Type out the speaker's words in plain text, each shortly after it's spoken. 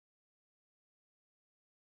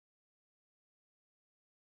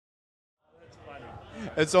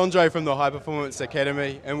It's Andre from the High Performance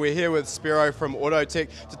Academy, and we're here with Spiro from Autotech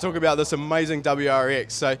to talk about this amazing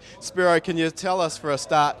WRX. So, Spiro, can you tell us for a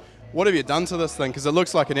start, what have you done to this thing? Because it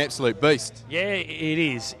looks like an absolute beast. Yeah, it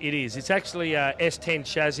is. It is. It's actually a S10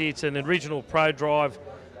 chassis. It's an original Prodrive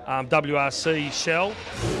WRC shell.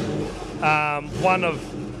 One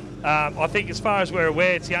of, I think as far as we're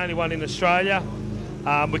aware, it's the only one in Australia.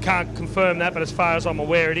 We can't confirm that, but as far as I'm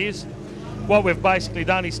aware, it is. What we've basically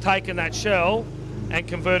done is taken that shell and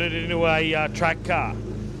converted it into a track car.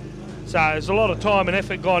 So there's a lot of time and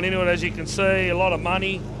effort gone into it, as you can see, a lot of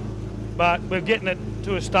money, but we're getting it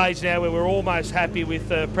to a stage now where we're almost happy with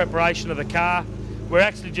the preparation of the car. We're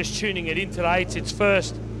actually just tuning it in today. It's its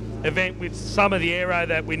first event with some of the aero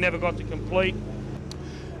that we never got to complete.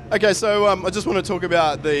 Okay, so I just want to talk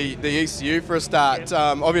about the ECU for a start.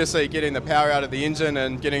 Yep. Obviously, getting the power out of the engine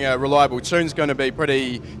and getting a reliable tune is going to be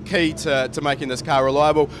pretty key to making this car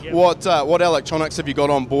reliable. Yep. What electronics have you got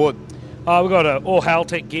on board? We've got all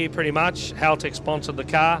Haltech gear pretty much. Haltech sponsored the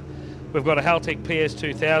car. We've got a Haltech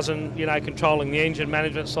PS2000, you know, controlling the engine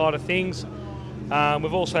management side of things.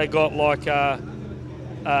 We've also got like a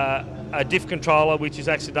diff controller, which is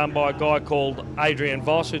actually done by a guy called Adrian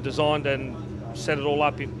Voss, who designed and set it all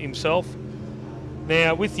up himself.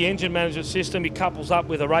 Now, with the engine management system, it couples up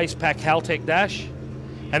with a Racepak Haltech dash,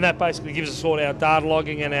 and that basically gives us all our data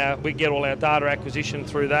logging, and we get all our data acquisition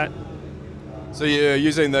through that. So you're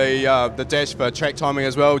using the dash for track timing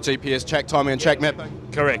as well, GPS track timing and track mapping?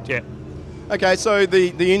 Correct, yeah. Okay, so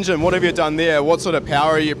the engine, what have you done there? What sort of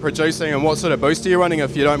power are you producing and what sort of boost are you running,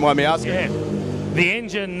 if you don't mind me asking? Yeah, the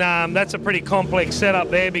engine, that's a pretty complex setup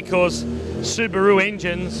there, because Subaru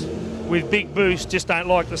engines with big boost just don't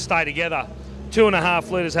like to stay together.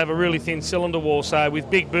 2.5 litres have a really thin cylinder wall, so with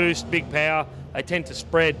big boost, big power, they tend to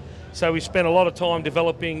spread. So we spent a lot of time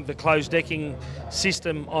developing the closed decking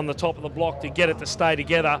system on the top of the block to get it to stay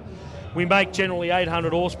together. We make generally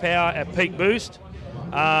 800 horsepower at peak boost.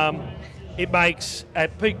 It makes,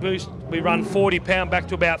 at peak boost, we run 40 pound back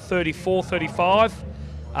to about 34, 35.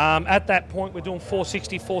 At that point, we're doing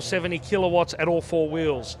 460, 470 kilowatts at all four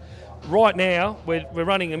wheels. Right now, we're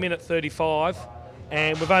running a minute 35,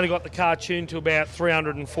 and we've only got the car tuned to about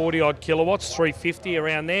 340 odd kilowatts, 350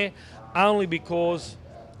 around there, only because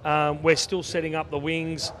we're still setting up the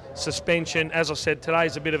wings, suspension. As I said,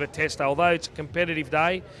 today's a bit of a test. Although it's a competitive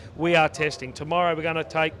day, we are testing. Tomorrow we're going to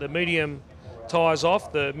take the medium tyres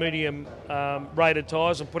off, the medium rated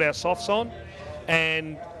tyres, and put our softs on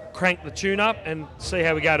and crank the tune up and see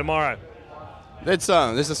how we go tomorrow. There's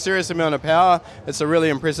a serious amount of power. It's a really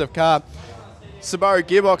impressive car. Subaru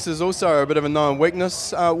gearbox is also a bit of a known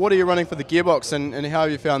weakness. What are you running for the gearbox, and how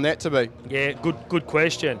have you found that to be? Yeah, good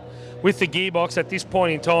question. With the gearbox at this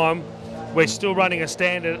point in time, we're still running a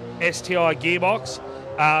standard STi gearbox.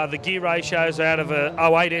 The gear ratios are out of a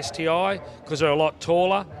 08 STi because they're a lot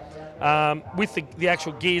taller. With the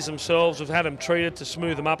actual gears themselves, we've had them treated to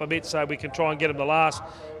smooth them up a bit so we can try and get them to last.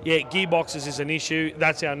 Yeah, gearboxes is an issue.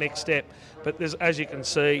 That's our next step. But as you can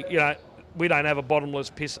see, you know, we don't have a bottomless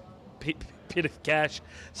pit of cash,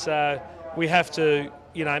 so we have to,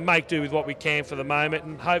 you know, make do with what we can for the moment,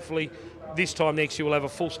 and hopefully this time next year we'll have a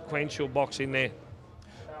full sequential box in there.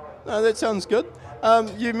 No, that sounds good.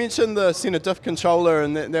 You mentioned the center diff controller,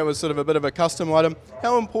 and that was sort of a bit of a custom item.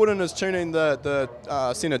 How important is tuning the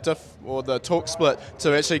center diff or the torque split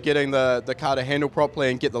to actually getting the car to handle properly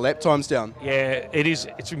and get the lap times down? Yeah, it is.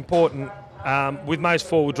 It's important. With most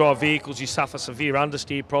four-wheel drive vehicles, you suffer severe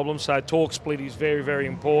understeer problems, so torque split is very, very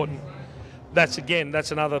important. That's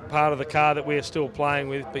another part of the car that we're still playing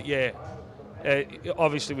with, but yeah.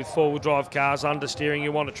 Obviously with four-wheel drive cars, understeering,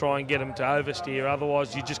 you want to try and get them to oversteer,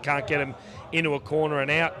 otherwise you just can't get them into a corner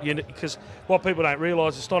and out, because what people don't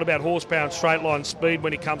realise, it's not about horsepower and straight line speed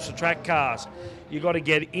when it comes to track cars. You've got to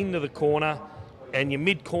get into the corner, and your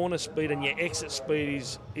mid-corner speed and your exit speed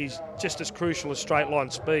is just as crucial as straight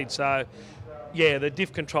line speed. So yeah, the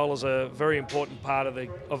diff controller's a very important part of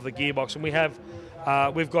the gearbox, and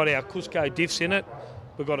we've got our Cusco diffs in it.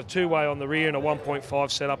 We've got a two-way on the rear and a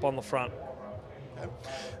 1.5 setup on the front.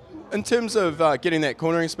 In terms of getting that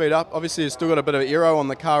cornering speed up, obviously you've still got a bit of aero on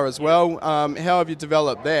the car as well. How have you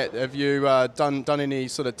developed that? Have you done any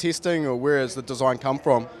sort of testing, or where has the design come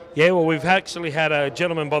from? Yeah, well, we've actually had a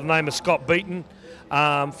gentleman by the name of Scott Beeton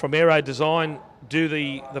from Aero Design do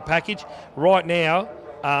the package. Right now,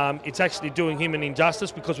 it's actually doing him an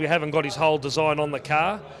injustice because we haven't got his whole design on the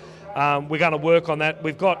car. We're going to work on that.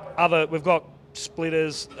 We've got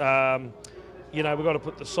splitters. You know, we've got to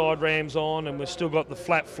put the side rams on, and we've still got the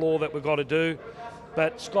flat floor that we've got to do.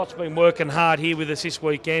 But Scott's been working hard here with us this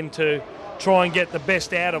weekend to try and get the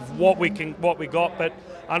best out of what we got. But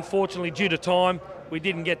unfortunately, due to time, we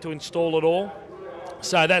didn't get to install it all.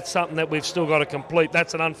 So that's something that we've still got to complete.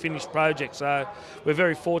 That's an unfinished project. So we're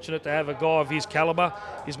very fortunate to have a guy of his calibre.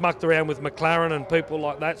 He's mucked around with McLaren and people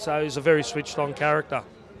like that, so he's a very switched on character.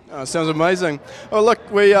 Oh, sounds amazing. Well, look,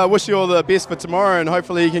 we wish you all the best for tomorrow, and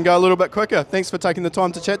hopefully you can go a little bit quicker. Thanks for taking the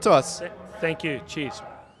time to chat to us. Thank you. Cheers.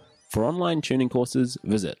 For online tuning courses,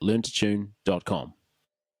 visit learntotune.com.